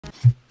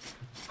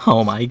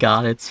Oh my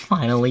god, it's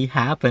finally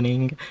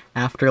happening.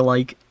 After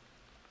like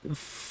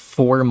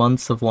 4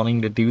 months of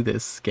wanting to do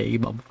this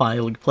game, I'm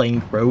finally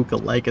playing Rogue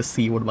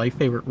Legacy, one of my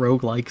favorite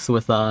roguelikes,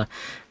 with a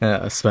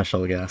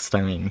special guest.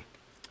 I mean,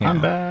 yeah.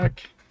 I'm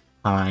back.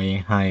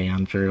 Hi,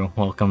 Andrew.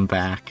 Welcome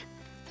back.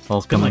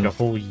 It's been like a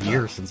whole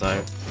year since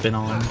I've been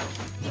on.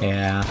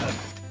 Yeah.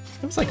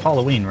 It was like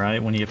Halloween,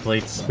 right? When you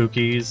played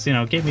Spookies, you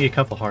know, gave me a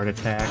couple heart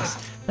attacks.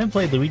 Then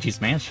played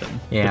Luigi's Mansion,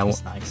 yeah, which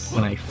was nice.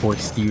 When I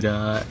forced you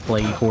to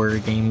play horror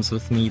games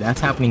with me.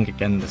 That's happening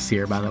again this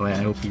year, by the way.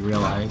 I hope you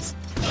realize.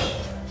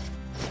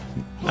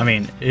 I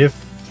mean, if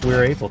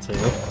we're able to.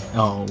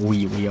 Oh,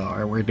 we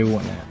are. We're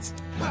doing it.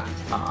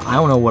 I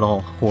don't know what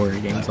all horror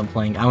games I'm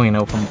playing. I don't even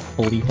know if I'm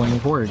fully playing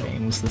horror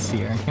games this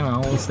year. You know,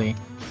 we'll see.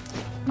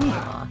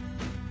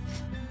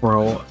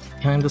 Bro,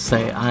 can I just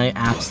say, I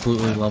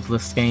absolutely love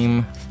this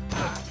game.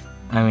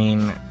 I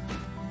mean,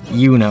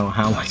 you know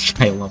how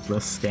much I love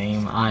this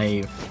game.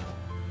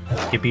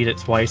 You beat it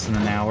twice in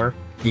an hour?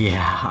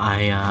 Yeah,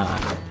 I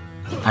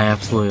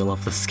absolutely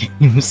love this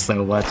game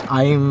so much.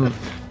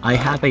 I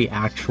have a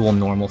actual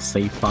normal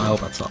save file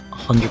that's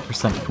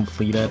 100%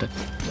 completed,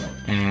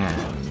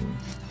 and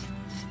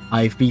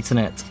I've beaten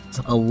it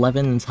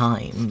 11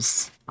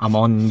 times. I'm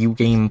on New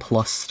Game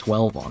Plus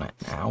 12 on it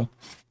now.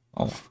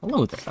 Oh,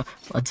 hello there.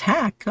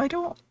 Attack? I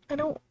don't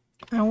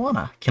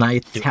wanna. Can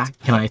I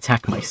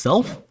attack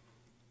myself?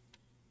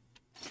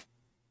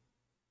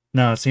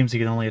 No, it seems you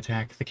can only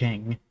attack the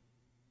king.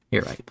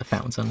 You're right, the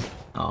fountain.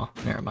 Oh,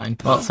 never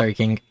mind. Oh, sorry,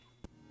 king.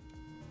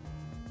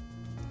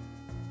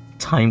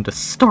 Time to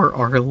start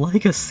our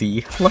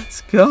legacy.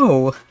 Let's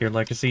go. Your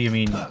legacy? You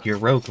mean your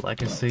rogue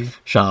legacy?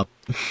 Shut up.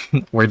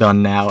 We're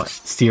done now.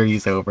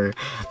 Series over.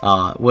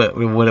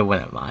 What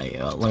am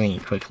I? Let me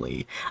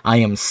quickly. I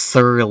am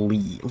Sir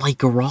Lee.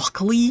 Like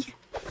Rock Lee?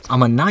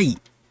 I'm a knight.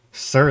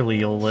 Surely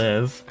you'll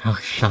live. Oh,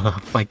 shut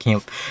up. I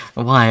can't.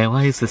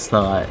 Why is this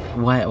why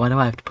do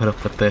I have to put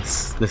up with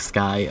this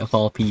guy of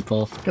all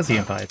people? Because he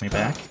invited me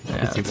back.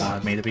 Because he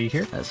wanted me to be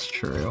here. That's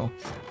true.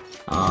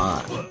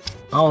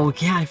 Oh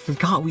yeah, I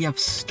forgot we have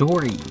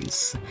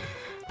stories.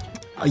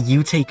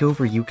 You take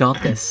over, you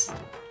got this.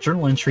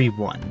 Journal entry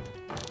 1.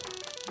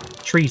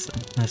 Treason.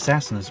 An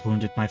assassin has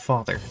wounded my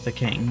father, the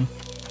king.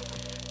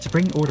 To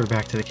bring order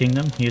back to the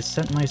kingdom, he has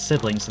sent my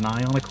siblings and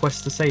I on a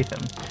quest to save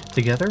him.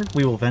 Together,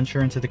 we will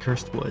venture into the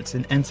Cursed Woods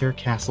and enter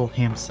Castle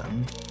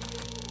Hamson.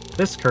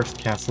 This cursed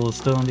castle has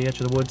stood on the edge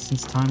of the woods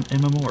since time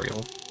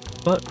immemorial,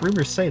 but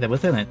rumors say that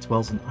within it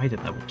dwells an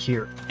item that will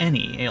cure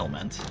any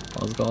ailment.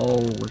 Let's go,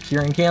 we're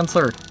curing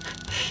cancer!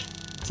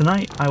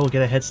 Tonight, I will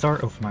get a head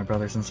start over my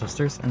brothers and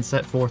sisters and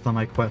set forth on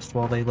my quest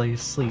while they lay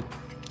asleep.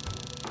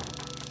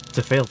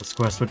 To fail this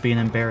quest would be an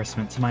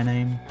embarrassment to my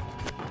name.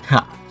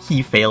 Ha!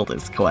 He failed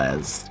his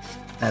quest.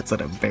 That's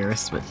an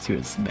embarrassment to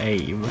his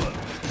name.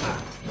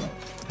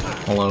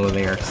 Hello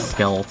there,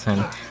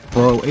 skeleton.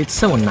 Bro, it's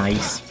so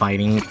nice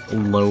fighting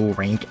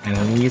low-rank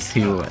enemies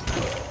who...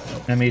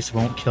 Enemies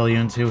won't kill you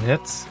in 2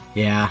 hits?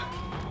 Yeah.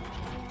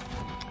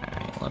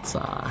 Alright, let's,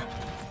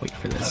 wait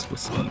for this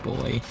wispy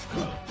boy.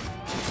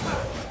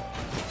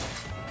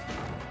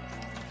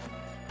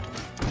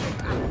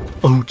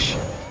 Ouch!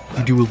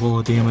 You do a lot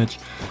of damage.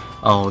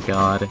 Oh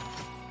god.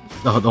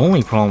 The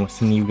only problem with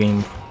the new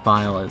game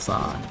file is,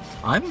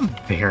 I'm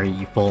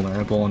very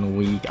vulnerable and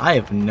weak. I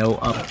have no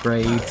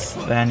upgrades.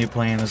 Then you're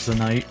playing as the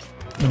knight,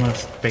 the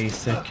most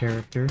basic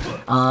character.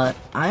 I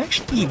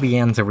actually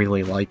began to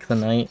really like the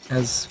knight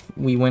as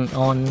we went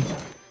on.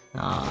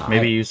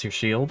 Maybe use your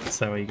shield,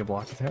 so you can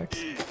block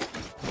attacks.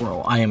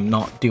 Bro, I am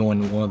not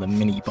doing one of the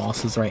mini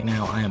bosses right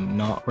now. I am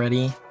not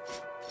ready.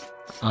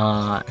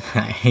 I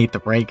hate to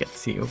break it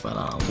to you,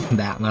 but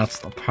that's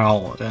the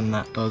paladin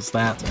that does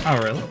that.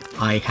 Oh really?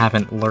 I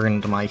haven't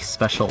learned my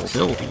special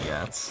ability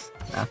yet.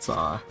 That's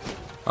a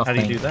How thing.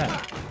 do you do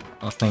that?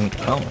 A thing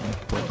coming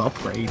with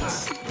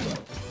upgrades.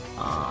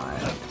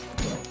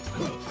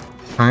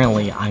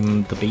 Currently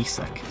I'm the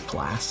basic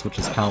class, which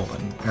is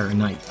paladin or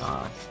knight.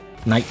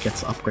 Knight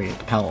gets upgraded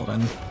to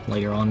paladin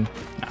later on.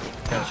 Ah,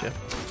 gotcha.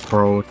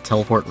 Bro,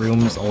 teleport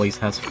rooms always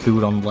has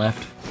food on the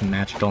left and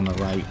magic on the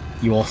right.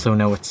 You also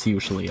know it's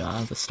usually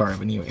the start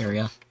of a new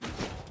area.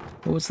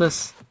 What was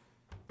this?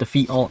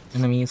 Defeat all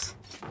enemies.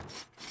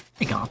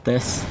 I got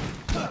this.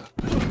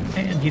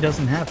 And he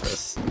doesn't have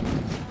this.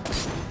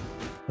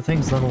 The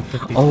thing's level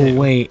 52. Oh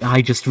wait,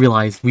 I just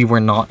realized we were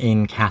not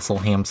in Castle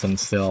Hamson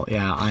still.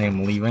 Yeah, I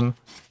am leaving.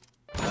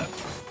 How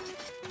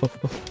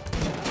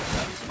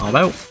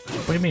about?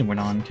 What do you mean we're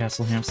not in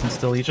Castle Hamson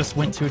still? You just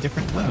went to a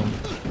different room.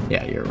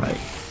 Yeah, you're right.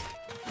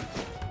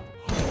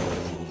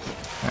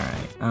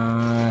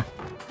 Alright,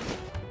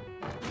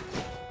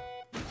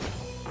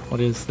 what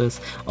is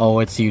this? Oh,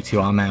 it's you two,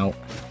 I'm out.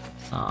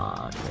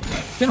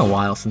 It's been a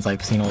while since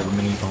I've seen all the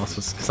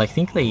mini-bosses, because I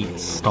think they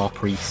stop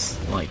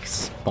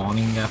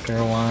spawning after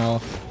a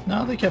while.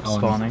 No, they kept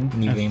spawning.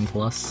 New Game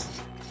Plus.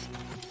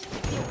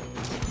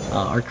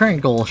 Our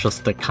current goal is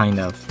just to kind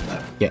of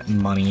get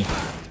money.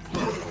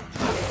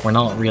 We're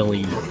not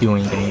really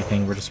doing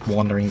anything, we're just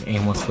wandering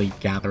aimlessly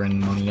gathering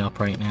money up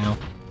right now.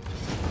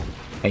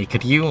 Hey,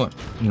 could you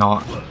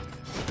not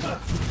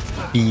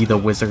be the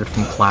wizard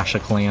from Clash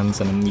of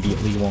Clans and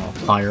immediately want a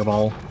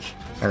fireball?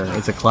 Or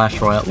is it Clash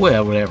Royale?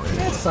 Well, whatever it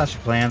It's is. Clash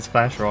of Clans,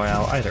 Clash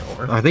Royale, either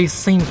or. Are they the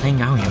same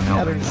thing? I don't even know.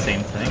 Yeah, they're the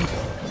same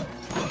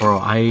thing. Bro,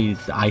 I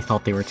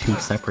thought they were two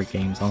separate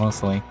games,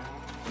 honestly.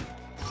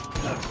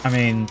 I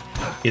mean,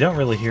 you don't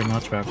really hear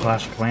much about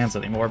Clash of Clans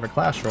anymore, but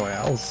Clash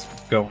Royale's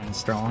going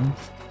strong.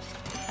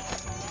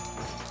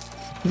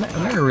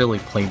 I've never really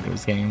played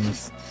those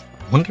games.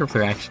 I wonder if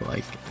they're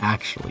actually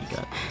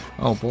good.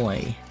 Oh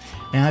boy.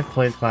 Yeah, I've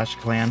played Clash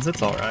of Clans,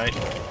 it's alright.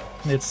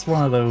 It's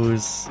one of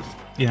those,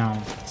 you know,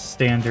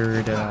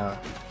 standard,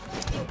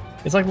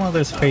 it's like one of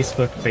those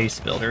Facebook base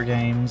builder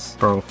games.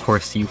 Bro, of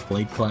course you've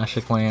played Clash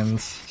of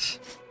Clans.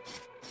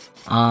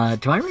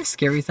 Do I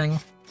risk everything?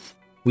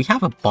 We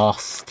have a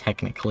boss,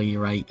 technically,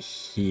 right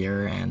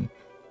here, and...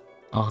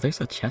 Oh,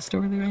 there's a chest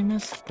over there I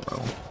missed? Bro,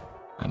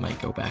 I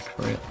might go back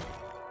for it.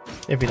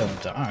 If you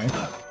don't die.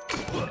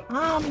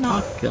 I'm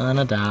not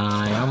gonna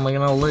die, I'm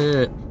gonna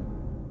live.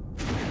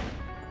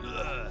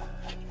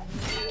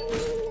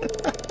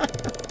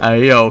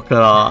 Hey, yo,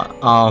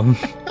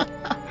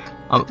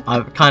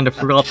 I kind of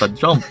forgot to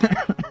jump.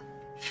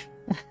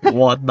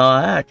 What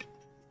the heck?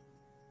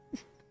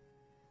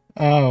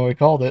 Oh, we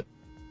called it.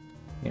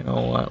 You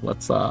know what,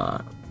 let's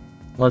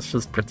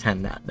just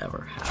pretend that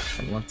never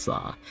happened. Let's,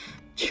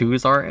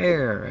 choose our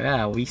heir.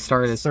 Yeah, we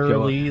started as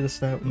Surly the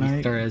Stout We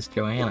Knight. started as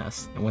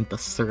Johannes, and went to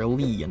Sir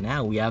Lee, and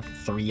now we have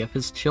 3 of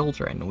his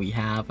children. We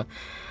have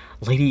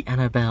Lady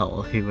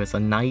Annabelle, who is a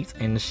knight,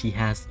 and she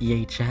has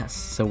EHS,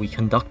 so we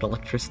conduct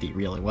electricity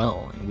really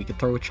well, and we can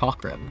throw a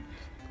chakram.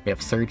 We have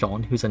Sir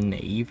John, who's a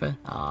knave.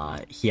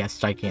 He has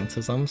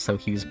gigantism, so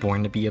he was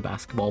born to be a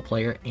basketball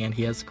player, and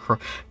he has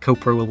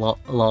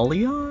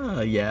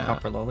coprolalia? Yeah.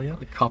 Coprolalia?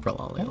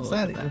 Coprolalia. What was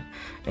that even?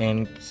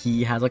 And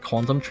he has a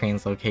quantum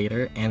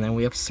translocator, and then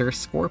we have Sir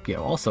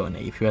Scorpio, also a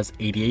knave, who has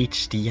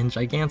ADHD and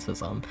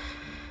gigantism.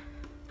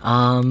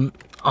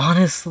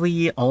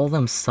 Honestly, all of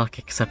them suck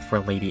except for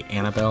Lady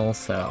Annabelle,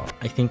 so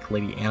I think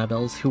Lady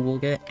Annabelle's who we'll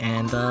get,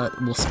 and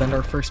we'll spend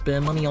our first bit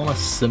of money on a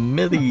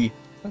smithy.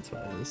 That's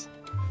what it is.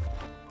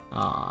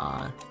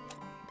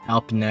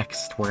 Up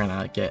next, we're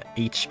gonna get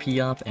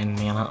HP up and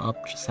mana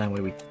up, just that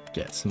way we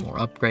get some more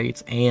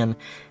upgrades, and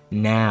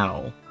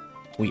now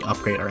we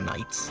upgrade our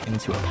knights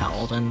into a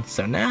paladin,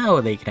 so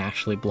now they can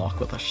actually block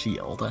with a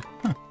shield.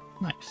 Huh,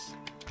 nice.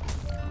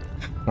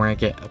 We're gonna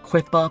get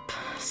equip up,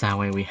 so that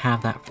way we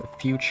have that for the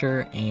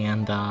future,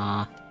 and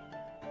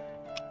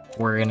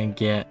we're gonna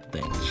get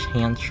the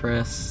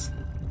enchantress.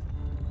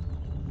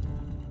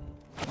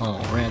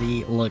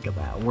 Already, look at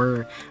that.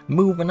 We're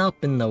moving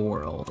up in the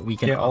world. We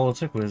can Yeah, all it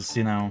took was,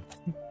 you know,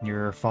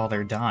 your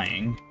father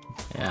dying.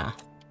 Yeah.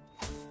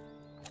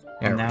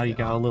 And now you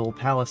got a little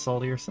palace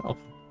all to yourself.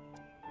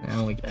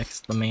 Now we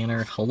exit the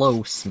manor.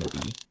 Hello,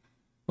 Smithy.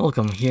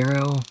 Welcome,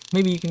 hero.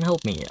 Maybe you can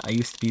help me. I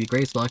used to be the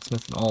greatest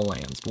blacksmith in all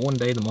lands, but one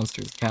day the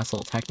monsters of the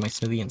castle attacked my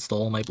smithy and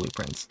stole all my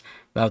blueprints.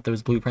 Without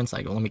those blueprints,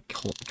 I could only make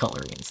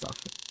cutlery and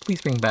stuff.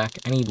 Please bring back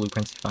any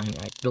blueprints you find, and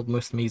I can build the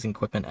most amazing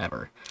equipment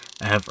ever.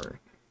 Ever.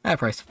 At a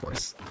price, of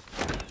course.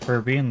 For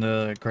being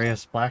the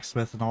greatest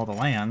blacksmith in all the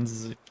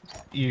lands,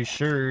 you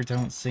sure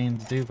don't seem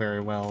to do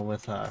very well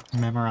with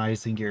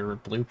memorizing your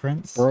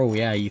blueprints. Bro,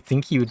 yeah, you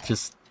think you would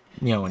just,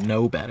 you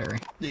know better.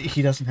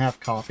 He doesn't have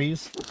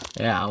copies?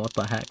 Yeah, what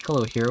the heck?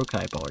 Hello, hero. Can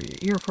I borrow your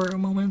ear for a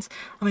moment?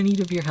 I'm in need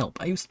of your help.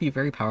 I used to be a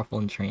very powerful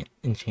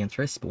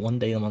enchantress, but one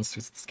day the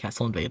monsters of this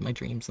castle invaded my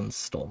dreams and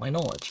stole my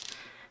knowledge.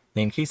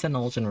 They encased that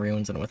knowledge in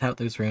runes, and without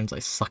those runes, I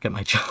suck at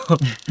my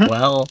job.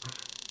 Well,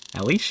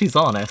 at least she's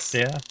honest.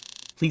 Yeah.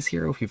 Please,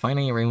 hero, if you find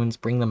any runes,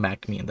 bring them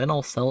back to me, and then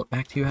I'll sell it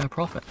back to you at a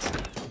profit.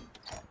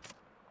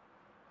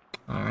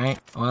 Alright,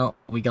 well,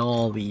 we got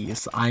all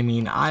these. I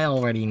mean, I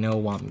already know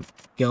what I'm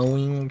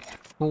going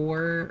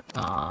for,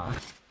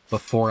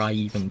 before I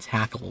even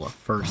tackle the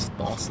first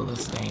boss of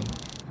this game.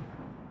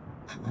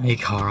 Hey,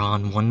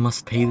 Charon, one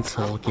must pay the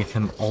toll, give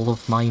him all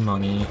of my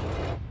money,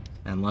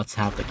 and let's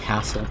have the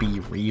castle be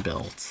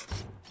rebuilt.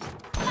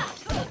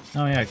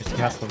 Oh yeah, because the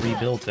castle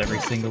rebuilds every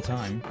single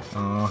time.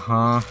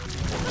 Uh-huh.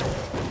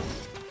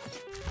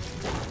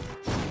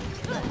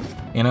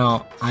 You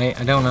know, I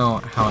don't know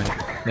how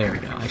I... There we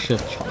go. I should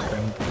have chalked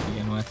him to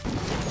begin with.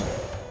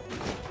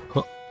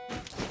 Huh.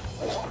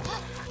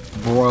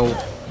 Bro,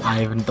 I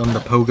haven't done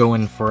the pogo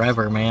in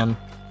forever, man.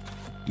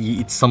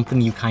 It's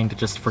something you kind of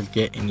just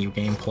forget in New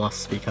Game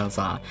Plus, because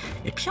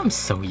it becomes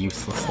so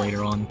useless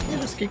later on.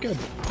 Yeah, just get good.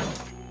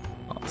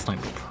 Oh, it's time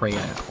to pray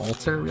at an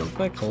altar real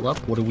quick. Hold up,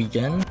 what do we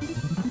get?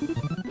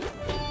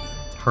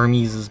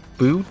 Hermes'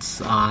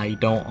 boots. I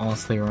don't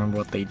honestly remember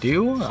what they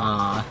do.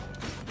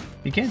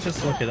 You can't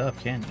just look it up,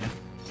 can you?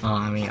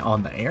 I mean,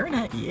 on the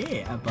internet,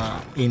 yeah,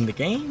 but in the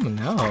game,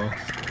 no.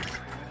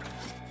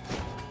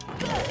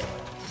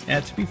 Yeah,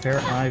 to be fair,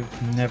 I've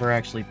never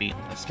actually beaten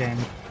this game.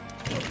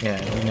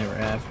 Yeah, we never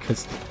have,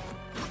 because...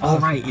 Oh,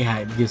 right, yeah,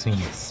 it gives me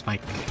a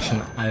spike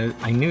protection.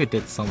 I knew it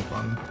did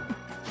something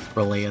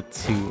related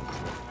to...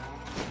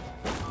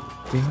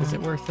 Is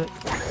it worth it?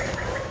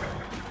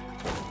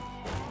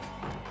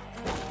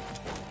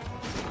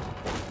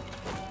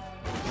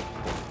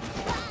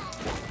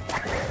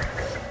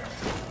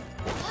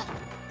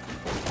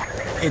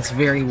 It's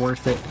very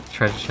worth it.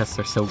 Treasure chests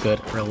are so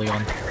good early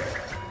on.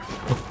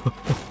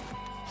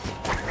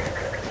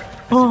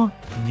 Oh,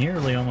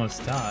 Nearly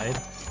almost died.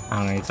 I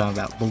don't know what you're talking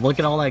about. But look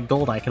at all that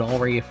gold. I could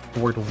already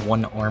afford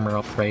one armor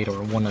upgrade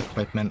or one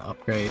equipment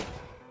upgrade.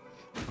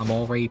 I'm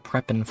already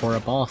prepping for a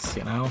boss,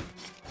 you know?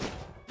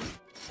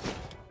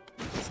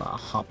 Let's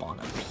hop on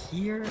up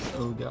here.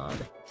 Oh god.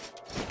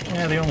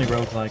 Yeah, the only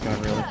roguelike I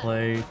really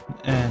play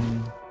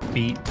and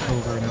beat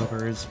over and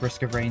over is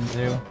Risk of Rain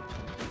 2.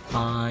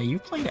 You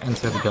played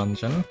Enter the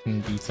Gungeon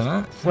and beaten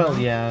it. Well,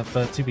 yeah,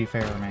 but to be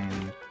fair,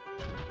 man,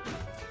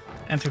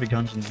 Enter the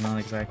Gungeon's not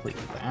exactly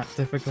that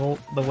difficult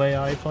the way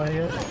I play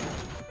it.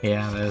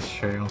 Yeah, that's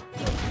true.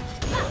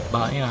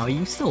 But, you know,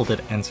 you still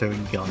did Enter the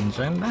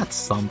Gungeon. That's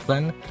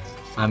something.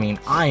 I mean,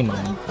 I'm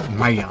a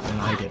man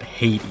and I did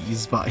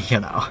Hades, but, you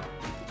know.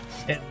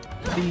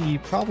 The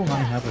problem I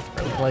have with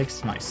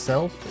roguelikes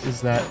myself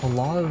is that a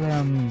lot of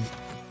them,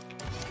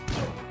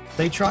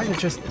 they try to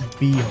just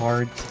be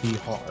hard to be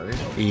hard.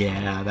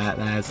 Yeah, that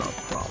is a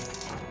problem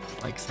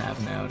likes to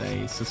have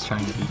nowadays, just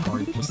trying to be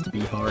hard just to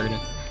be hard.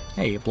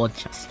 Hey, blood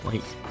chest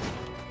plate.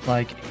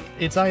 Like,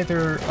 it's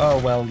either,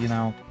 oh well, you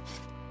know,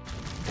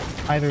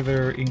 either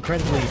they're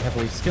incredibly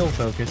heavily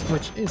skill-focused,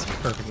 which is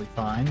perfectly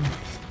fine,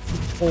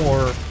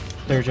 or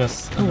they're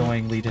just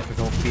annoyingly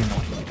difficult to be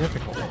annoyingly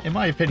difficult. In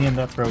my opinion,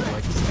 that's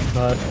roguelikes,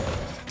 but...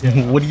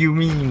 Yeah. What do you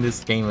mean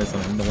this game is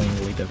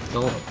annoyingly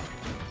difficult?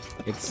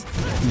 It's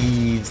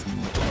easy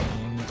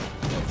game.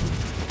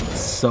 It's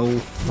so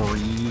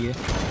free.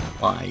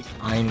 Like,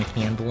 I'm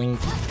handling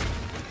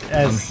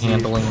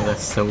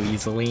this so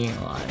easily.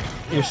 Like,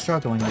 you're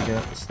struggling to get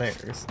up the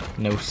stairs.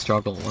 No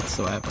struggle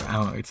whatsoever. I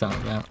don't know what you're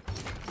talking about.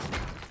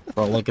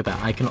 Bro, look at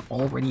that. I can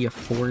already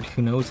afford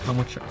who knows how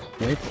much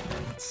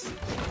equipment.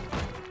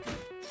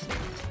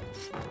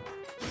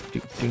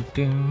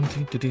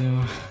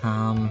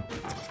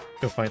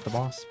 Go fight the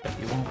boss, bet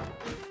you won't.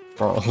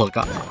 Bro, look,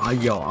 I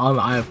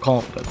have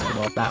confidence, but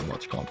not that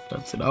much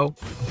confidence, you know?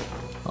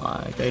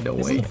 Like, ain't no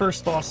way. Isn't the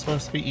first boss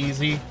supposed to be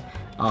easy?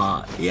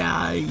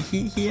 Yeah,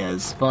 he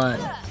is, but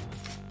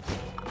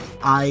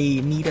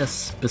I need a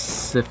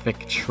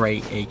specific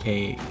trait,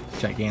 aka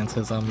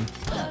Gigantism,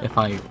 if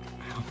I...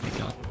 Oh my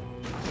god.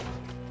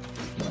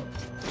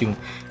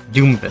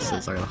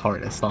 Doombusses are the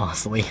hardest,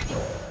 honestly.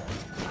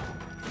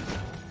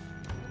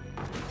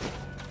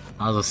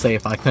 I was gonna say,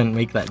 if I couldn't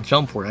make that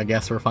jump, I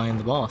guess we're fighting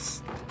the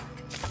boss.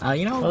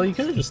 You know... Well, you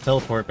could just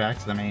teleport back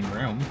to the main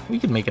room. We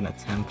could make an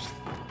attempt.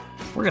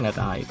 We're gonna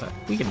die, but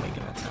we can make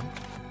an attempt.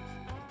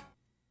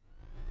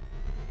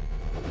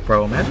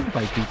 Bro, imagine if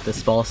I beat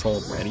this boss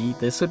already.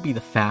 This would be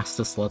the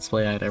fastest Let's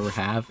Play I'd ever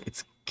have.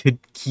 It's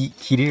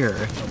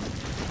Kidir.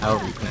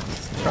 However you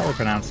pronounce it. Probably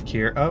pronounced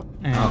Kier. Oh,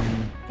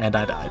 and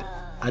I died.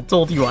 I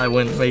told you I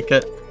wouldn't make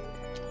it.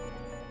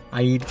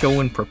 I need to go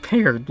in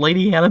prepared.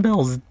 Lady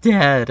Annabelle's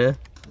dead.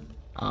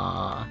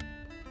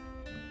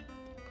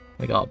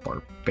 We got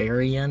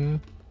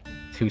Barbarian,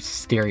 who's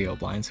stereo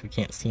blind, so we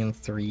can't see in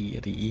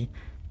 3D. We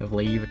have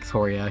Lady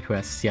Victoria, who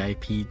has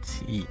CIP,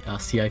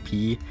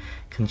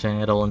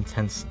 congenital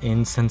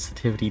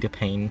insensitivity to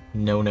pain,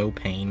 no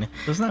pain.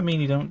 Doesn't that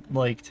mean you don't,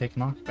 like, take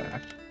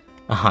knockback?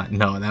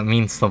 No, that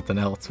means something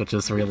else, which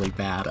is really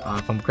bad.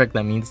 If I'm correct,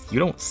 that means you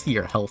don't see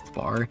your health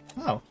bar.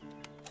 Oh.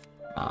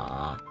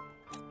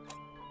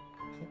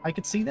 I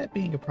could see that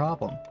being a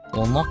problem.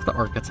 We'll unlock the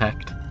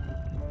Architect.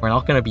 We're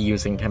not going to be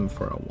using him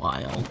for a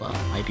while, but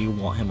I do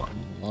want him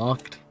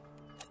unlocked.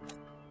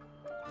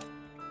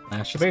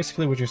 So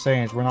basically what you're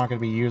saying is we're not going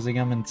to be using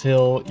him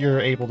until you're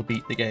able to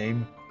beat the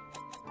game.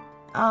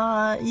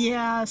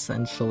 Yeah,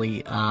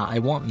 essentially. I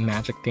want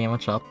magic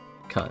damage up,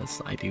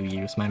 because I do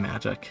use my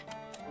magic.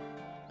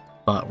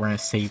 But we're going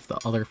to save the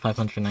other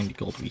 590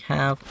 gold we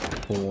have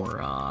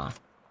for,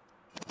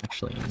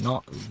 actually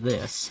not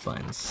this, but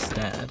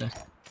instead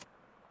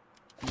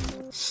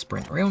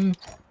Sprint Rune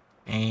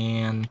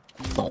and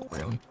Vault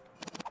Rune.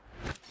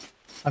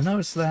 I've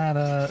noticed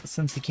that,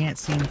 since you can't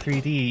see in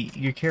 3D,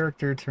 your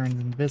character turns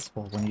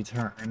invisible when you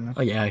turn.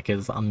 Oh yeah,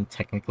 because I'm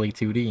technically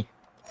 2D.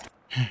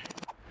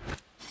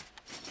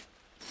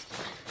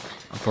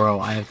 Bro,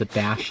 I have the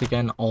dash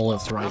again, all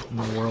is right in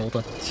the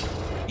world.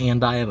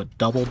 And I have a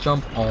double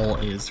jump, all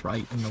is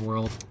right in the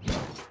world.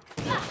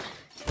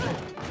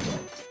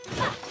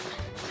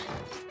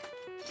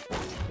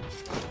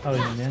 Oh,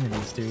 the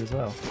enemies do as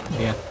well.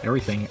 Yeah,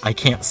 everything. I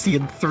can't see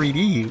in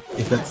 3D.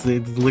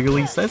 It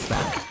literally says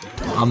that.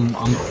 I'm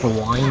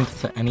blind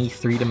to any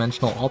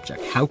three-dimensional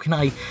object. How can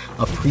I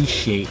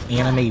appreciate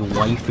anime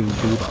waifu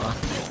booba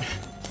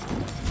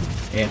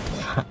if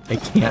I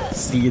can't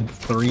see in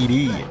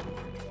 3D?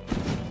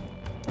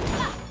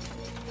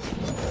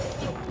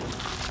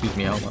 Keep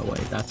me out of my way.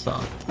 That's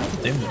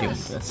doing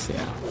this,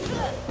 yeah.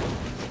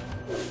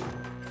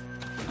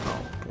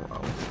 Oh,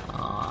 bro.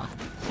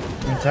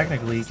 And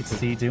technically, you can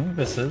see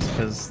Doombusses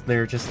because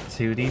they're just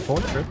 2D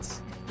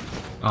portraits.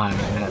 I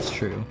mean, that's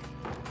true.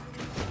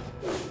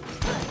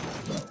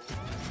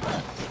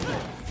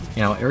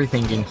 You know,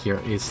 everything in here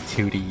is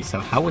 2D, so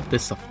how would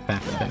this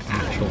affect an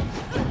actual...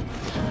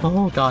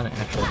 Oh god, an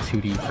actual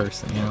 2D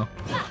person, you know?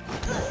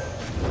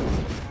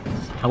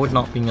 How would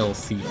not being able to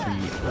see 3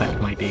 affect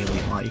my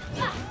daily life?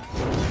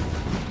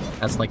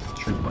 That's like the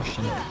true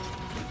question.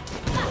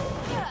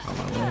 On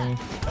my way,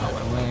 on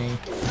my way.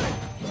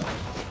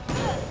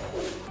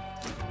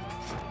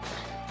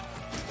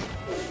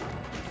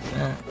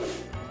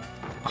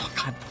 Oh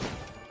god.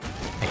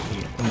 I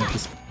hate it when you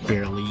just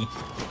barely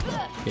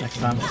get Next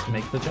time, just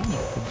make the jump.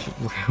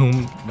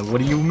 room. No, what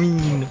do you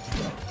mean?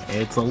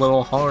 It's a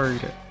little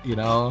hard, you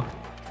know?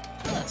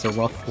 It's a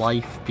rough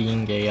life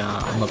being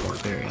I'm a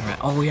barbarian, right?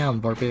 Oh yeah, I'm a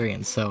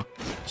barbarian, so...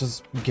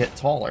 Just get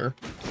taller.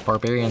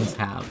 Barbarians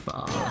have,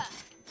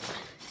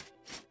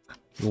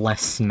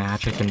 less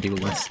magic and do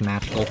less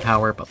magical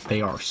power, but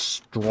they are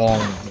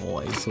strong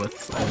boys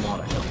with a lot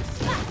of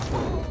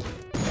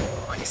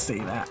health. I say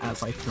that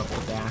as I throw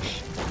the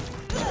dash.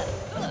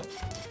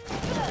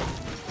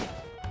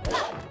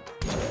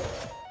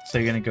 So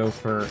you're gonna go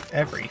for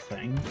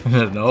everything?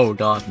 No,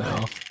 god,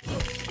 no.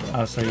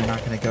 Oh, so you're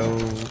not gonna go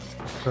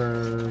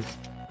for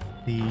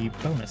the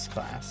bonus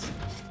class?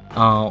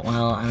 Oh,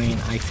 well, I mean,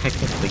 I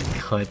technically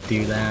could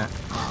do that.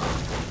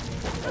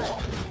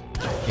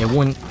 It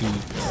wouldn't be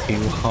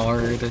too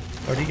hard.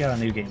 Or do you got a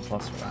new game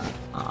plus for that?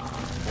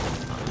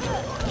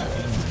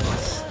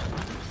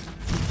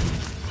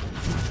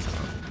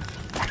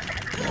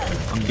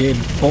 I'm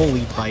getting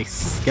bullied by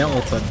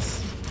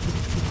skeletons.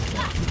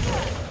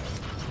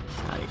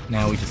 Alright,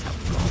 now we just have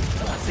to go.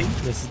 See,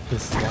 this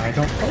is why I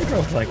don't play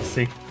Rogue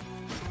Legacy.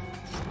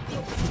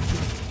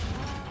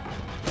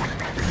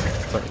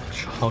 Sorry,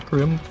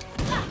 Chakram.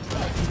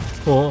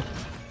 Oh.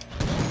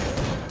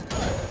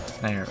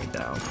 There we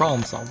go.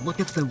 Problem solved. Look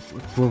at the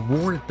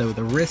reward, though.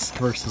 The risk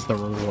versus the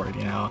reward,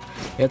 you know?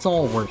 It's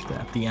all worth it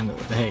at the end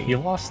of the day. You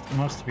lost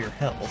most of your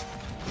health.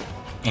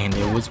 And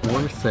it was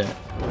worth it.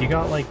 You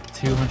got like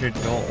 200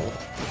 gold.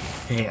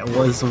 It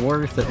was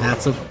worth it.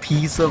 That's a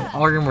piece of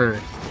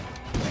armor.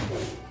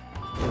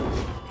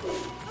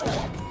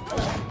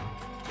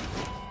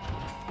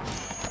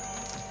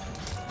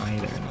 Hi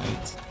there,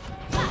 knight.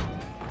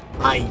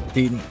 I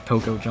didn't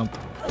Pogo jump.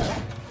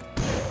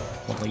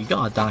 Well, you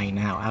gotta die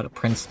now, out of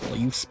principle.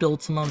 You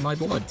spilled some of my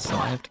blood, so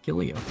I have to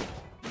kill you.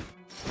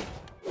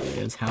 It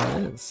is how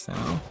it is, so...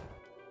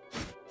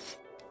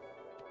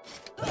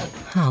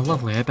 Oh,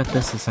 lovely. I bet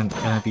this isn't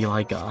gonna be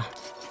like a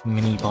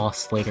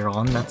mini-boss later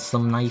on. That's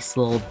some nice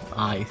little...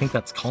 I think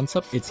that's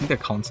concept? It's either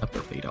concept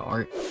or beta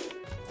art.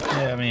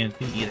 Yeah, I mean, it'd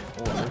be either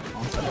or.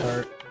 Concept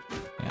art.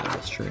 Yeah,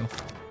 that's true.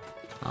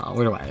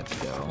 Where do I have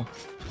to go?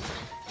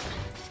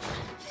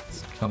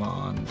 Let's come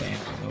on down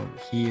over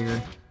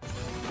here.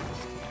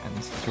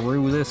 And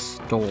through this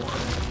door.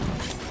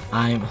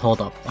 Hold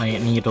up. I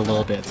need a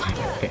little bit of time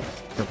to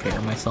prepare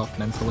myself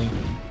mentally.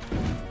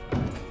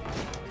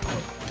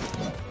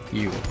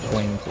 You,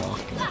 flame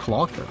clock.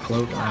 Clock or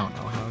cloak? I don't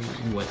know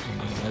what your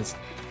name is.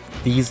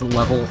 These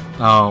level...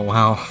 Oh,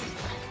 wow.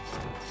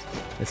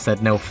 It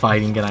said no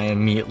fighting and I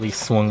immediately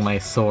swung my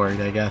sword.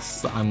 I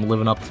guess I'm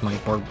living up to my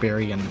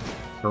barbarian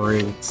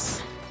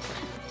roots.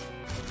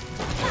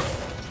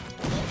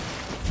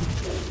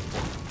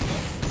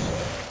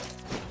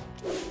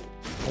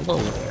 Hello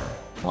there.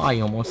 Well, I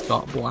almost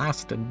got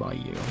blasted by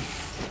you.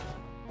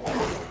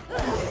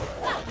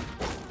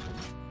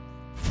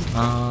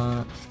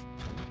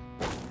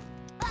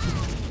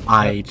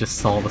 I just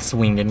saw the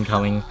swing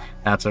incoming.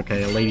 That's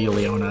okay. Lady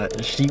Leona,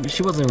 she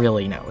wasn't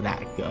really,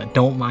 that good.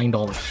 Don't mind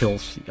all the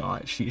kills she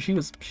got. She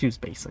was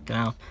basic, you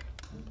know.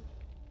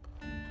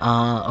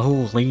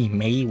 Oh, Lady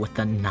May with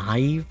the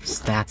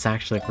knives. That's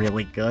actually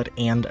really good.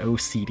 And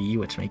OCD,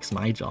 which makes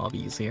my job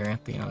easier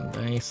at the end of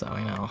the day. So,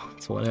 you know,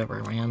 it's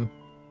whatever, man.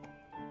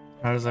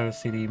 How does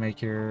OCD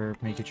make your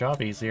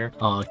job easier?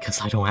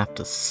 Because I don't have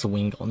to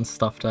swing on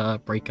stuff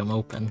to break them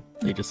open.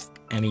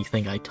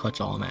 Anything I touch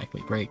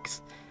automatically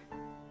breaks.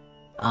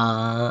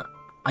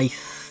 I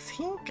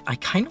think I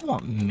kind of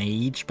want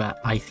Mage, but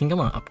I think I'm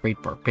gonna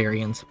upgrade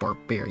Barbarian to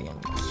Barbarian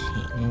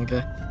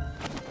King.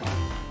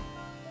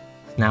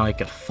 Now I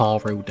could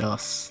follow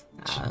us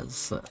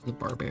as the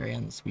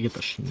Barbarians. We get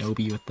the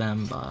Shinobi with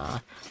them,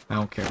 but I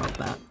don't care about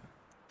that.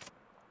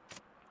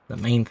 The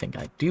main thing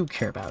I do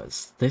care about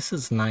is this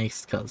is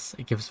nice because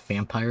it gives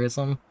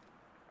vampirism.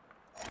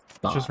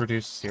 But, just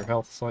reduces your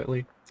health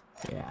slightly.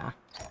 Yeah.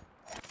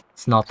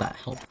 It's not that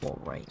helpful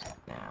right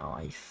now.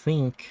 I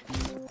think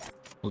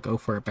we'll go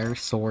for a bear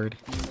sword,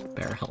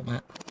 bear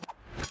helmet.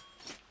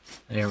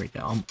 There we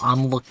go.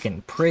 I'm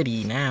looking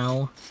pretty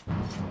now.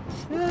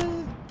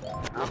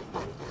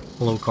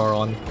 Hello,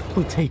 Caron.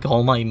 You take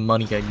all my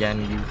money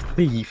again, you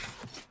thief.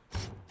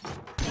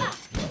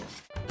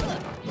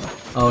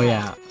 Oh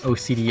yeah,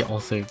 OCD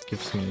also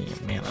gives me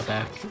mana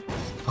back.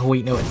 Oh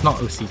wait, no, it's not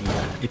OCD.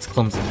 It's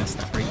clumsiness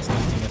that breaks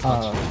anything I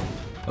touch.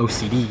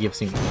 OCD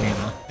gives me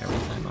mana every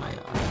time I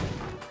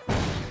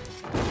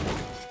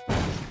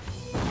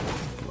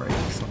break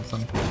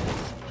something.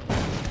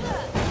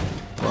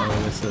 Well,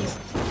 this is...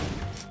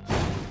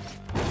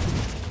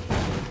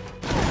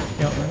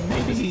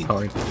 Maybe This is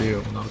hard to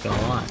do, I'm not gonna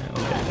lie.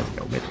 Okay, there we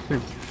go, made it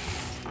through.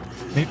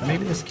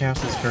 Maybe this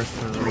cast is cursed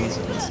for a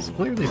reason. This is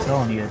clearly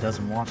telling you it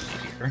doesn't want you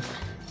here.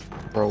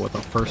 Bro, what the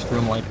first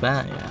room like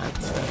that, yeah, it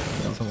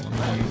definitely doesn't want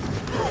to.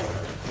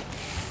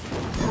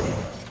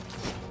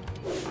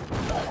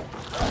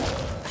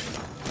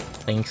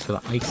 Thanks for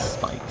the ice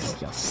spikes.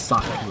 You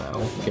suck,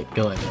 though. Get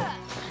good.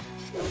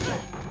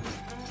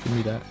 Give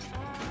me that.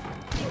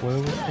 What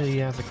if he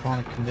has a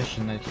chronic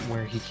condition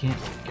where he can't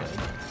get good?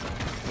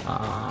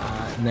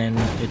 Then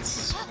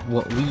it's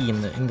what we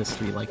in the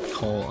industry like to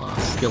call a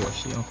skill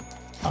issue.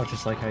 Oh,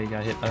 just like how you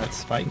got hit by that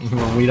spike?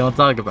 Well, we don't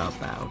talk about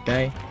that,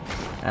 okay?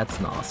 That's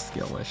not a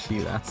skill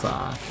issue, that's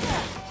a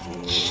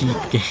cheap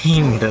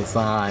game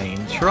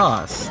design.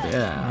 Trust,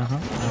 yeah.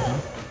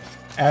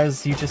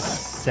 As you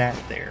just sat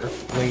there,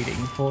 waiting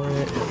for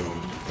it.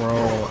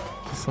 Bro,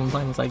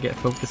 sometimes I get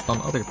focused on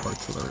other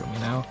parts of the room, you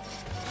know?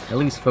 I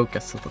lose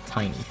focus with the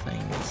tiny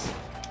things.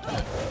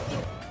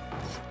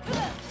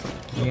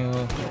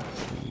 Yeah,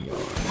 we are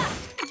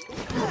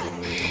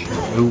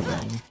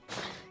moving.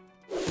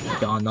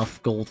 Got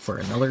enough gold for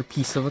another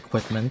piece of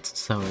equipment,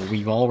 so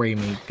we've already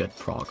made good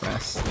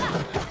progress.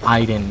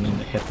 I didn't mean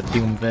to hit the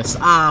Doomfist.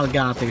 Oh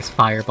god, there's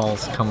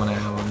fireballs coming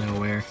out of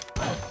nowhere.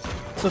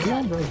 So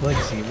beyond Rogue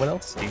Legacy, what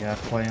else do you have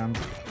planned?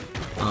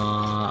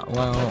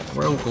 Well,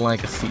 Rogue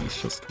Legacy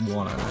is just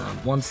one of them.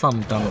 Once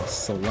I'm done with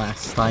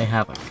Celeste, I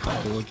have a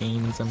couple of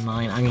games in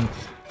mind. I mean,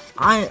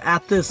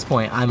 at this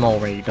point, I'm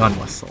already done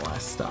with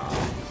Celeste.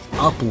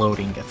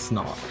 Uploading gets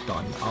not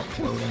done.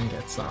 Uploading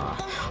gets,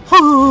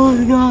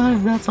 oh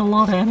god, that's a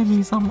lot of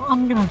enemies.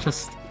 I'm gonna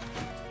just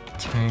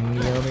turn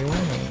the other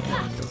way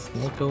and just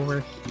look over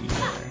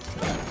here.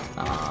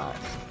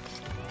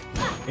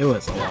 It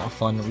was a lot of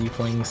fun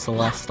replaying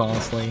Celeste,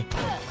 honestly.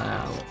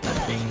 I love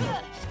that game.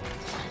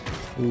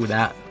 Ooh,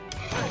 that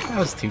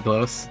was too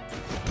close.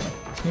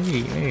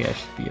 Maybe I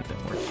should be a bit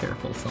more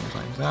careful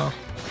sometimes now.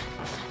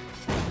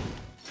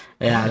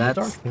 Yeah,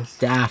 that's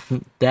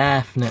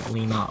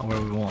definitely not where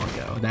we want to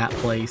go. That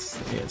place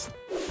is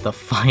the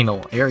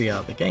final area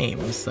of the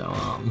game, so,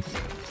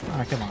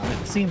 Ah, come on,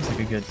 it seems like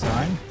a good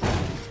time.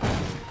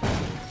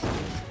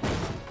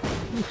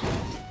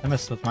 I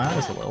messed with my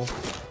eyes a little.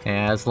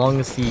 Yeah, as long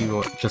as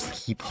you just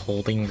keep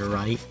holding your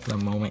right the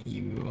moment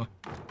you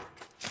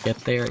get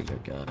there, you're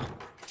good.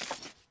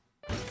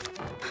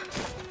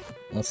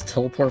 Let's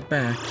teleport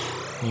back,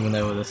 even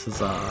though this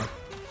is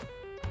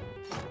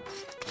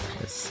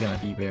gonna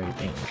be very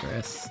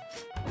dangerous.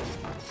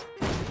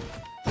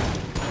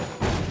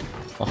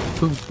 Oh,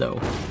 food though.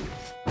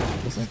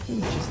 Wasn't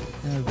food just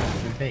in a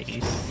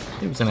vase?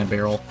 It was in a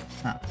barrel.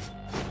 Huh.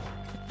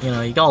 You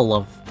know, you gotta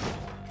love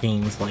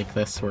games like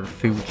this where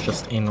food's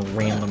just in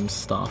random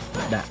stuff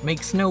that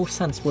makes no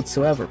sense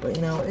whatsoever, but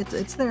you know,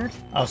 it's there.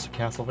 Oh, so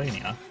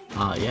Castlevania.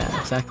 Yeah,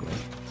 exactly.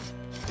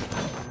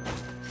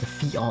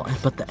 Defeat all,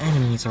 but the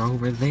enemies are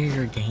over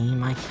there,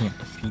 game. I can't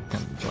defeat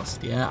them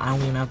just yet. I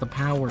don't even have the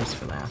powers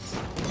for that.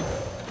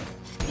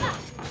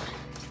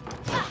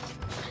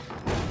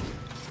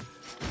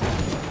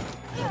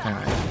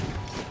 Alright.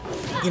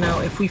 You know,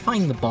 if we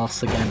find the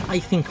boss again, I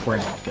think we're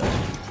in a good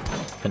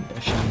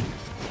condition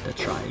to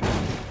try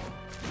again.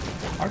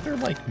 Are there,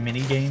 like,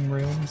 mini-game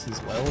rooms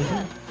as well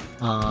here?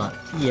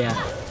 Yeah.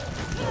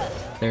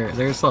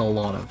 There's a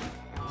lot of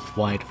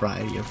wide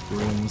variety of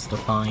rooms to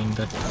find,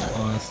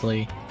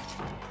 honestly.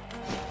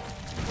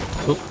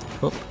 Oop,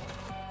 oop.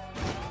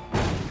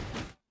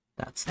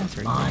 That's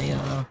the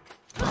Maya.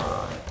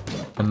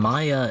 The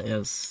Maya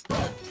is the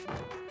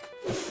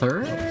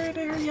third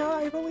area,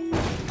 I believe?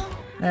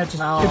 Yeah, just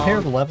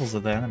compare the levels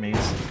of the enemies.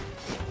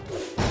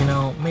 You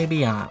know,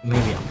 maybe I'm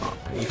not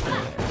ready for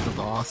the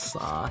boss.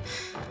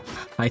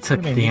 I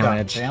took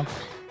damage.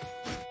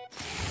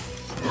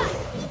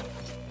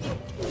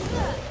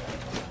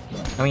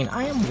 I mean,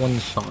 I am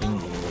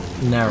one-shotting.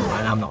 Never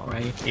mind, I'm not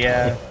right.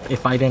 Yeah.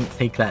 If I didn't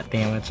take that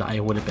damage, I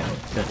would have been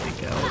good to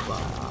go,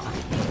 but...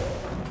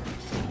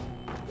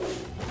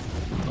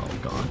 Oh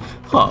god.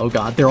 Oh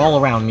god, they're all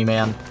around me,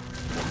 man.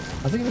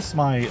 I think this is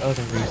my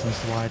other reasons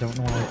why I don't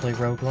normally play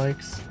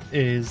roguelikes,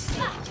 is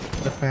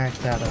the fact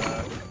that,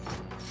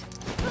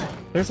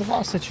 there's a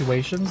lot of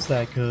situations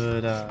that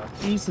could,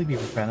 easily be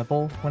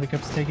preventable when it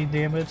comes to taking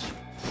damage,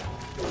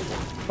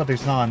 but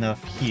there's not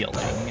enough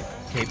healing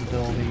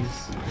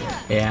capabilities.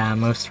 Yeah,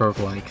 most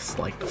roguelikes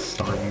like to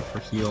starve you for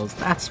heals.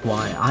 That's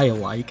why I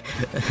like...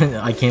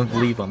 I can't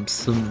believe I'm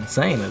saying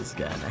this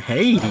again.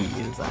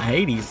 Hades!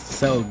 Hades is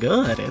so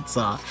good. It's,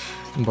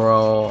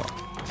 bro...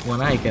 When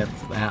I get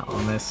to that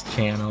on this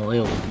channel,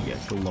 it'll be a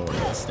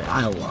glorious day.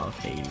 I love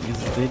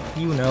Hades. Did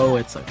you know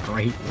it's a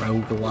great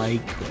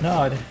roguelike with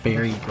No, a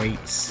very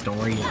great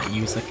story and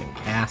music and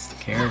cast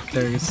of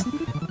characters?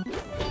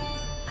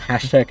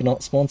 Hashtag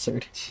not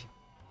sponsored.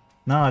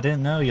 No, I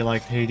didn't know you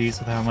liked Hades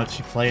with how much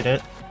you played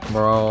it.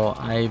 Bro,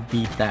 I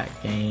beat that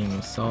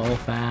game so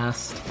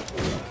fast.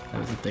 I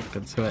was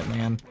addicted to it,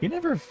 man. You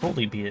never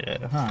fully beat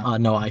it, huh?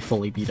 No, I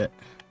fully beat it.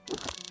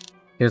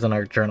 Here's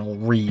another journal.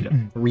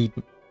 Read. Read.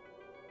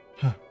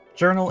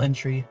 Journal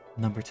entry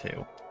number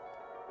 2.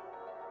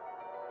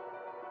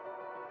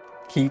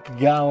 Keep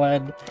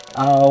going.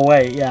 Oh,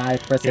 wait, yeah, I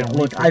pressed it.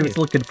 Look, I was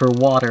looking for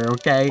water,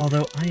 okay?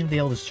 Although I am the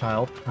eldest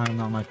child, I am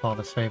not my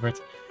father's favorite.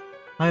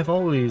 I have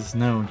always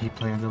known he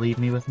planned to leave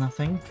me with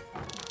nothing.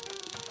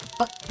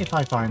 But if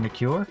I find a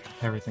cure,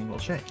 everything will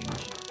change.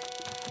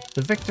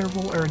 The victor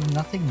will earn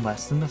nothing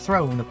less than the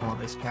throne upon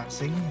his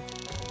passing.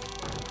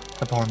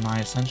 Upon my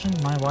ascension,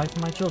 my wife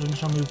and my children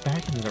shall move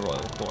back into the royal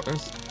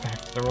quarters, back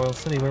to the royal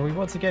city where we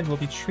once again will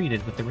be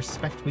treated with the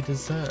respect we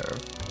deserve.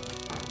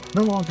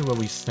 No longer will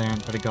we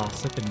stand for the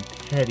gossip and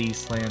petty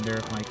slander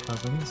of my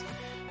cousins.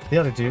 The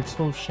other dukes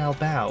shall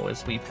bow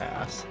as we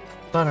pass.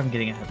 But I'm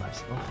getting ahead of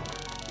myself.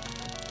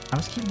 I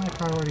must keep my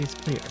priorities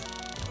clear.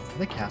 For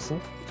the castle,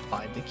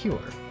 find the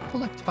cure.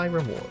 Collect my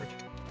reward.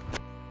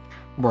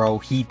 Bro,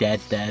 he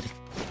dead.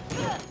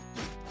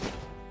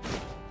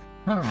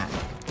 Alright.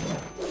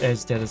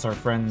 As dead as our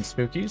friend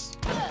Spookies?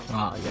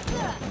 Oh,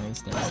 yeah,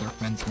 as dead as our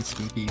friends and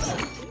Spookies.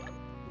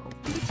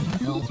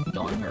 We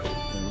got our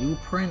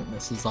blueprint.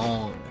 This is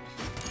all...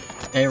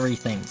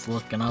 Everything's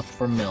looking up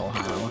for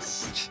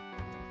Millhouse.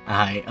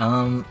 Alright,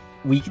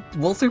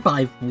 we'll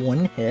survive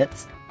one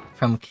hit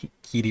from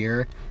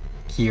Kier,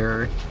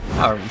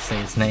 however you say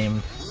his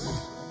name.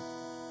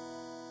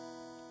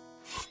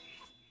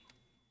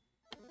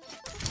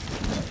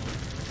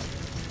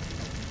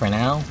 For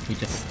now, we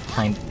just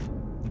kind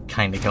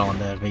of go on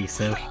the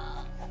evasive.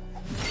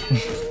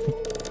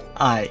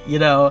 You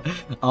know,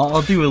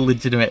 I'll do a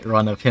legitimate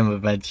run of him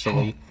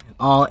eventually.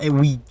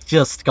 We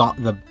just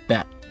got the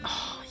bet.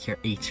 Oh, your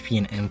HP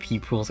and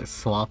MP pools are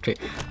swapped.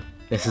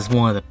 This is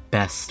one of the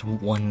best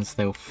ones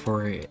though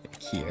for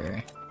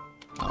here.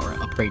 Our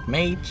upgrade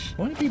mage.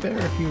 Wouldn't it be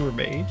better if you were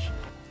mage?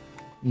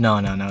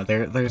 No.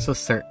 There's a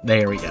certain.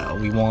 There we go.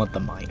 We wanted the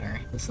miner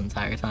this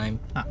entire time.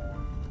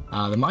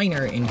 The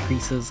miner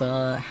increases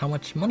how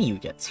much money you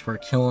get for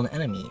killing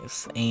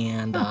enemies,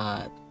 and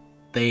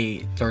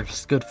they're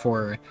just good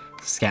for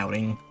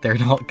scouting. They're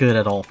not good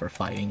at all for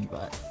fighting,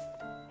 but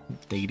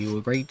they do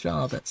a great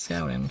job at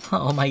scouting.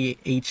 Oh, my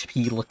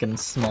HP looking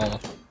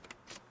small.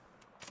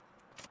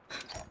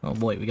 Oh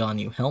boy, we got a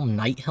new helm,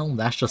 Night Helm.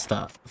 That's just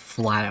a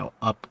flat-out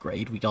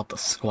upgrade. We got the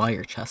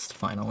Squire chest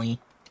finally.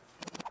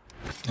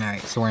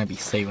 Alright, so we're gonna be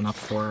saving up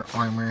for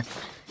armor.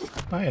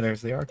 Oh yeah,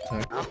 there's the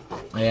architect.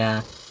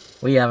 Yeah,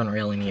 we haven't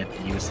really needed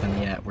to use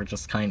him yet. We're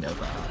just kind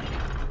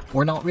of,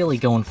 we're not really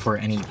going for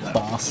any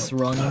boss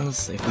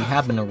runs. If we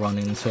happen to run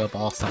into a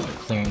boss after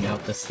clearing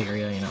out this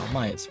area, you know,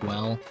 might as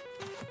well.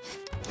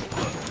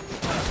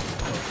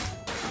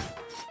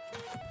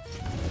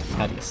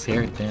 Had you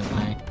scared, didn't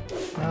I?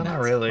 No, not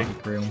really.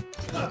 Room.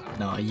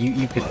 No,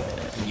 you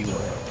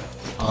were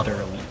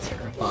utterly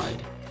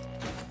terrified.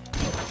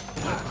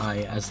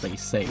 I, as they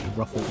say,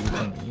 ruffled your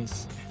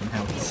enemies and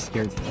how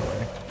scared you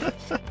were.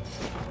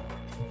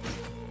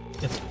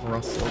 It's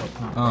Russell.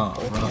 Oh,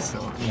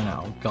 Russell, you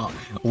know, God.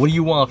 What do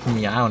you want from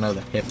me? I don't know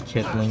the hip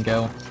kid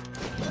lingo.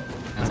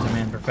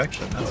 Demand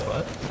perfection, that's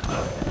what.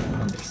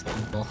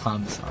 Understandable.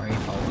 I'm sorry.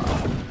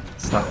 I'll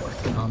start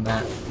working on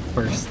that.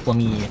 First, let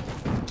me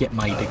get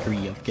my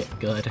degree of Get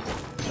Good.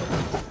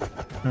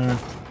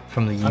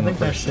 From the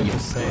University of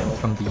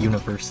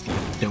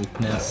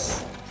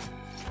Dopeness.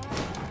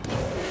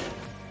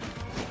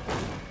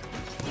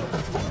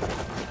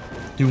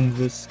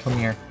 Doomvis, come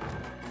here.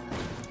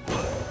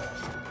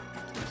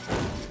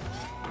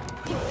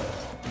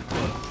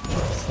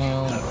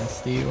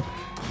 Nice to you.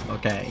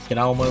 Okay, get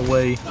out of my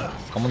way.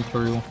 Coming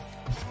through.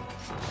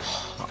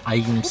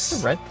 What's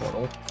the red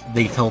portal?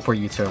 They teleport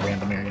you to a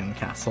random area in the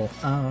castle.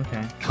 Oh,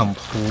 okay.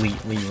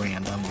 Completely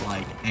random,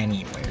 like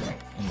anywhere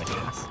in the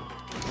castle.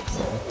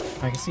 So,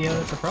 I can see how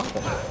that's a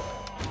problem.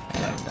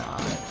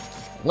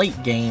 And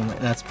late game,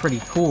 that's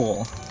pretty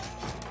cool.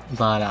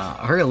 But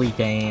early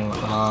game,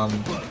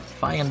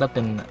 if I end up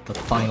in the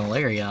final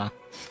area,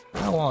 I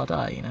don't want to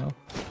die, you know?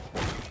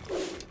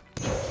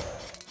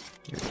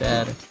 You're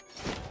dead.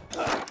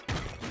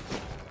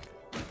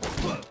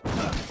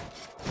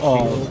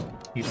 Oh.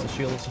 Use the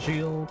shield as a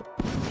shield.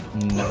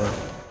 Never.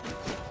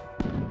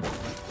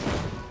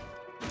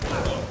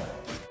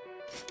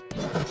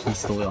 He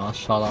still got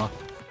shot off.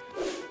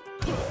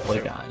 What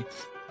a guy.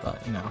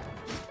 But, you know.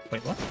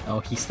 Wait, what? Oh,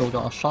 he still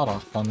got a shot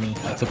off on me.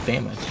 I took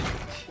damage.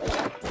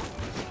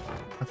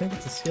 I think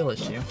it's a skill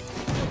issue.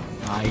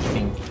 I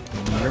think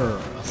you're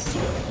a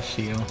skill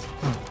issue.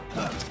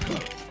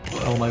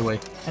 Oh, my way.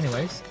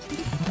 Anyways.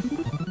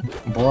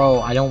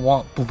 Bro, I don't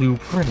want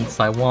blueprints.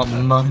 I want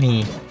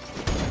money.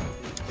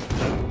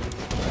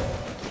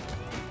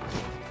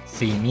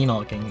 See, me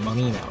not getting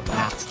money now,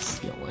 that's a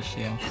skill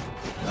issue.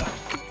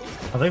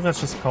 I think that's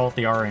just called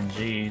the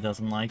RNG,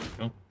 doesn't like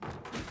you.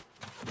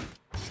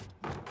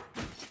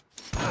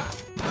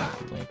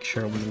 Make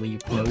sure we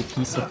leave no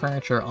piece of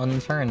furniture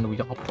unturned. We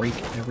gotta break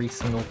every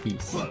single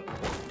piece.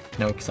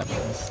 No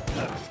exceptions.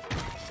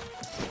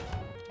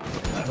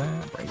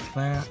 Break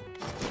that.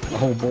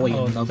 Oh boy,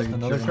 another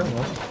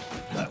journal.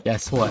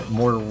 Guess what?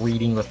 More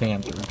reading with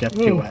Andrew. Get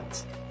to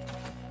it.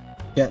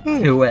 Get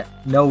to it.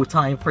 No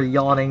time for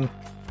yawning.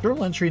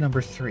 Journal entry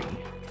number 3.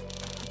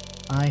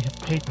 I have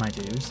paid my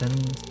dues and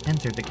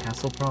entered the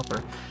castle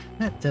proper.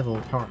 That devil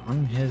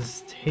Paron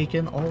has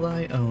taken all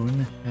I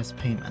own as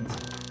payment.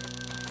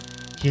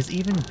 He has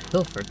even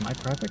pilfered my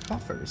private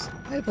coffers.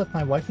 I have left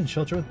my wife and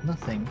children with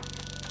nothing.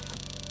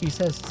 He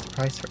says it's the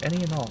price for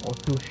any and all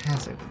who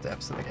hazard the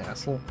depths of the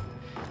castle.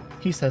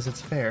 He says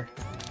it's fair.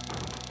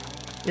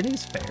 It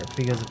is fair,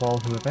 because of all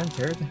who have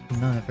entered,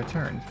 none have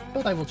returned,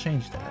 but I will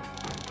change that.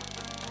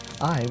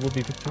 I will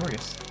be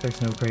victorious.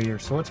 There's no greater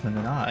swordsman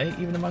than I,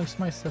 even amongst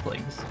my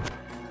siblings.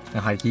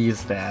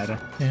 He's dead.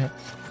 Yeah.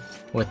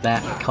 With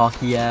that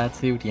cocky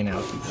attitude, you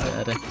know he's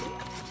dead.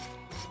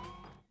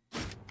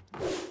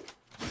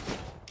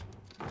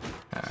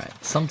 Alright,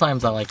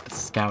 sometimes I like to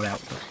scout out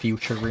the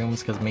future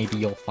rooms, because maybe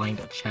you'll find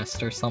a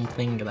chest or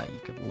something that you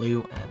could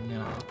loot, and, you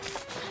know,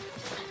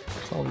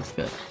 it's always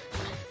good.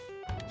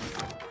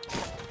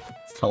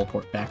 Let's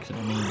teleport back to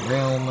the main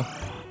room.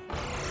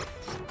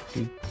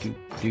 Do do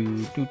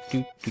do do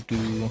do do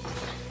do.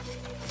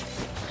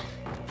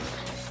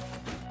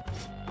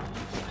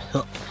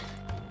 Huh.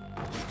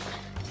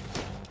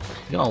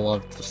 You gotta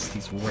love just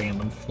these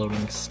random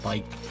floating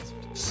spike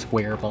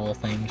square ball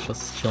things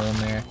just chilling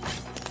there.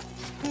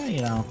 Yeah,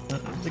 you know,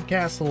 the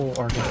castle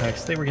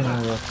architects, they were getting a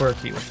little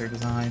quirky with their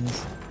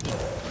designs.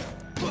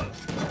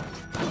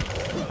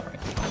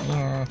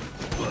 Alright,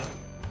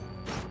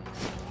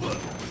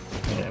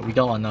 yeah, we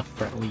got enough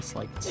for at least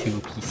like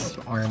 2 pieces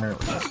of armor,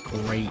 which is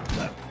great.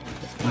 The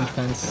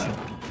defense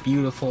would be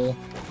beautiful.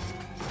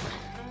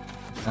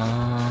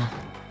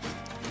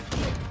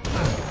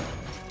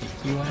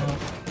 Take you out.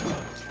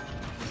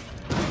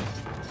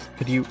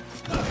 Could you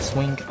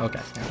swing?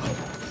 Okay.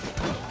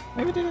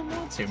 Maybe they didn't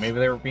want to. Maybe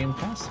they were being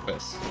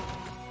pacifists.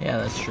 Yeah,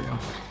 that's true.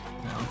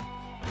 No,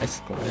 I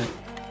support it.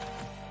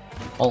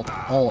 Oh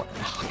god,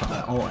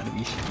 all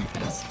enemies should be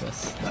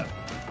pacifists.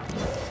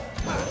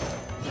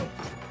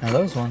 Now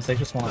those ones, they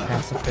just want to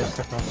pacifist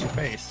across your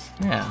face.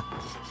 Yeah.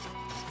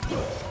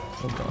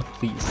 Oh god,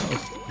 please,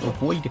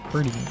 avoid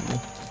hurting me.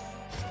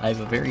 I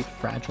have a very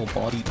fragile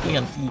body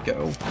and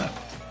ego.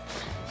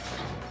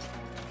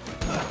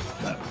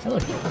 Hey,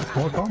 look,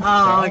 more cards.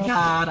 Oh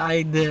god,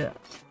 I did.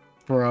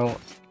 Bro,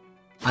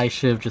 I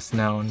should have just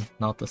known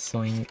not to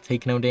swing.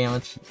 Take no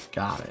damage.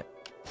 Got it.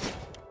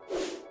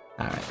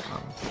 Alright,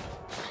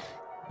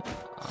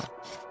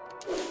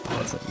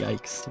 that's a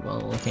yikes. Well,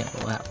 we'll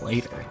handle that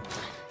later.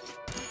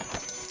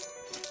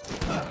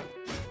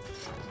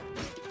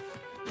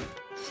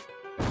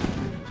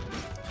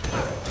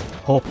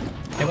 Oh.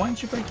 Hey, why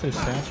didn't you break those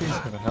statues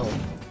for the help?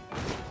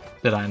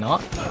 Did I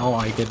not? Oh,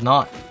 I did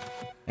not.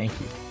 Thank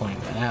you for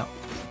pointing that out.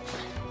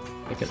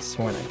 I could have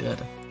sworn I did.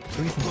 It's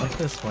reasons like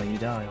this why you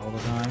die all the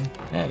time.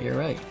 Yeah, you're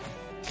right.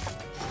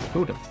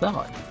 Who would have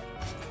thought?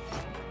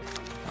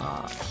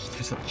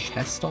 There's a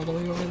chest all the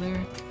way over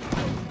there?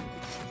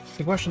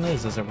 The question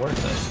is it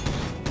worth it?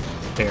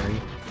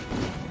 Very.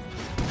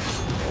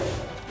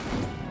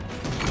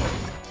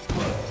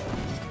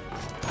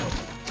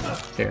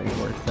 Very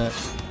worth it.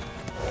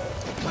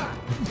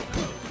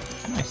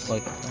 Nice.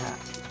 Look at that.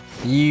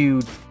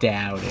 You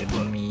doubted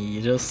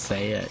me. Just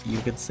say it. You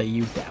could say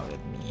you doubted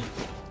me.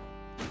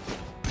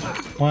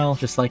 Well,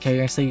 Just like how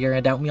you're saying you're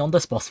gonna doubt me on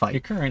this boss fight.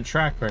 your current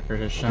track record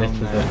has This shown is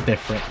a that...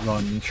 different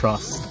run,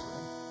 trust.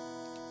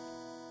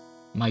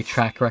 My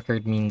track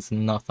record means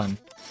nothing.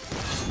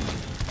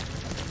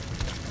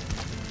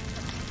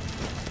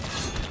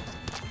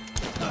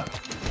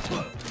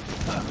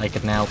 I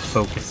can now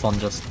focus on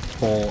just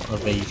full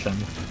evasion.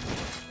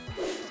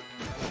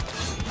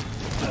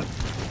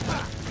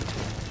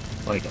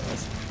 Look at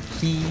this.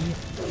 He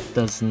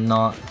does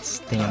not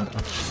stand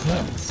a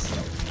chance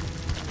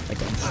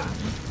against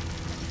me.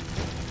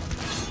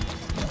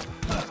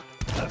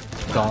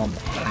 Gone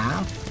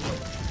half?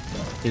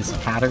 His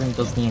pattern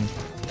doesn't even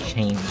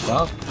change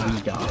up. We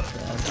got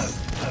this.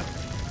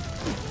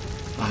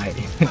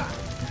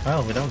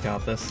 Well, we don't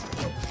got this.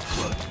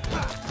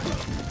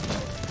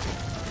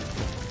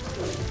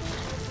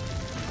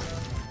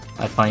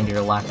 I find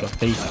your lack of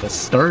faith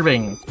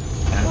disturbing.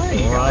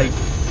 That's right.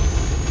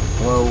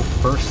 Bro,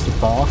 first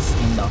boss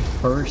in the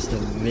first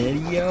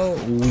video?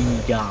 We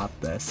got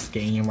this,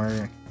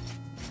 gamer.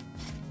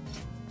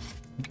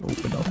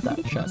 Open up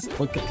that chest.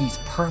 Look at these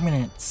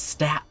permanent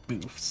stat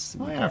boosts.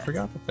 Oh yeah, I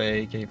forgot that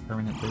they gave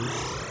permanent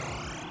boosts.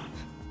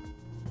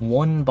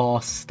 1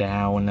 boss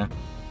down.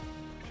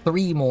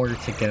 3 more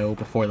to go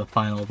before the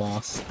final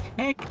boss.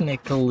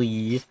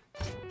 Technically,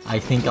 I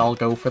think I'll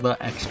go for the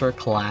extra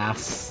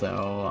class,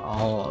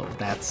 so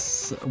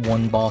that's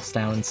 1 boss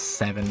down,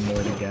 7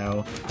 more to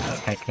go.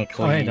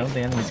 Technically. Oh hey, don't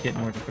the enemies get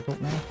more difficult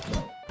now?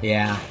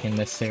 Yeah, in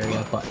this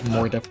area, but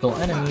more difficult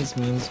enemies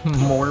means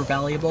more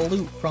valuable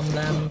loot from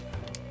them.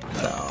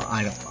 So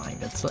I don't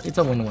mind. It's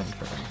a win-win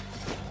for them.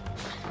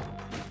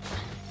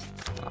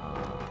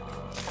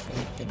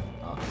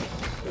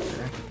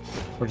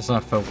 We're just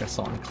gonna focus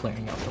on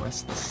clearing out the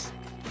rest of this,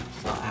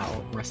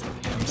 rest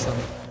of him. So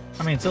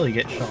I mean, until you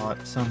get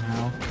shot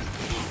somehow.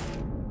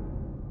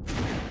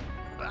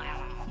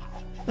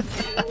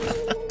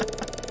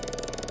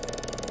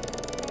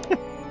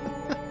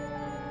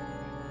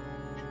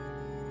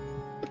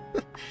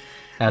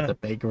 that's a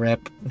big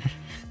rip.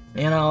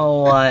 You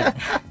know what?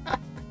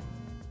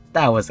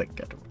 That was a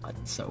good one.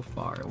 so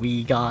far.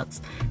 We got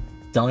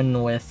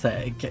done with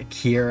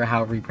Kier,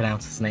 however you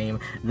pronounce his name,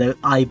 the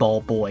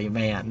eyeball boy,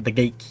 man, the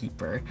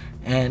gatekeeper.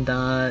 And,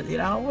 you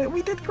know,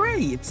 we did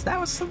great. That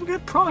was some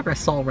good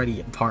progress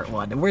already in part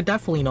 1. We're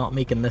definitely not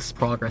making this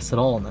progress at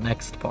all in the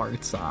next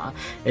parts.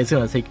 It's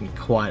gonna take me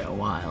quite a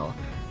while.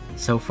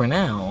 So for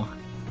now,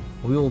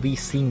 we will be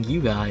seeing you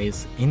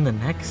guys in the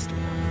next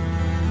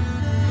one.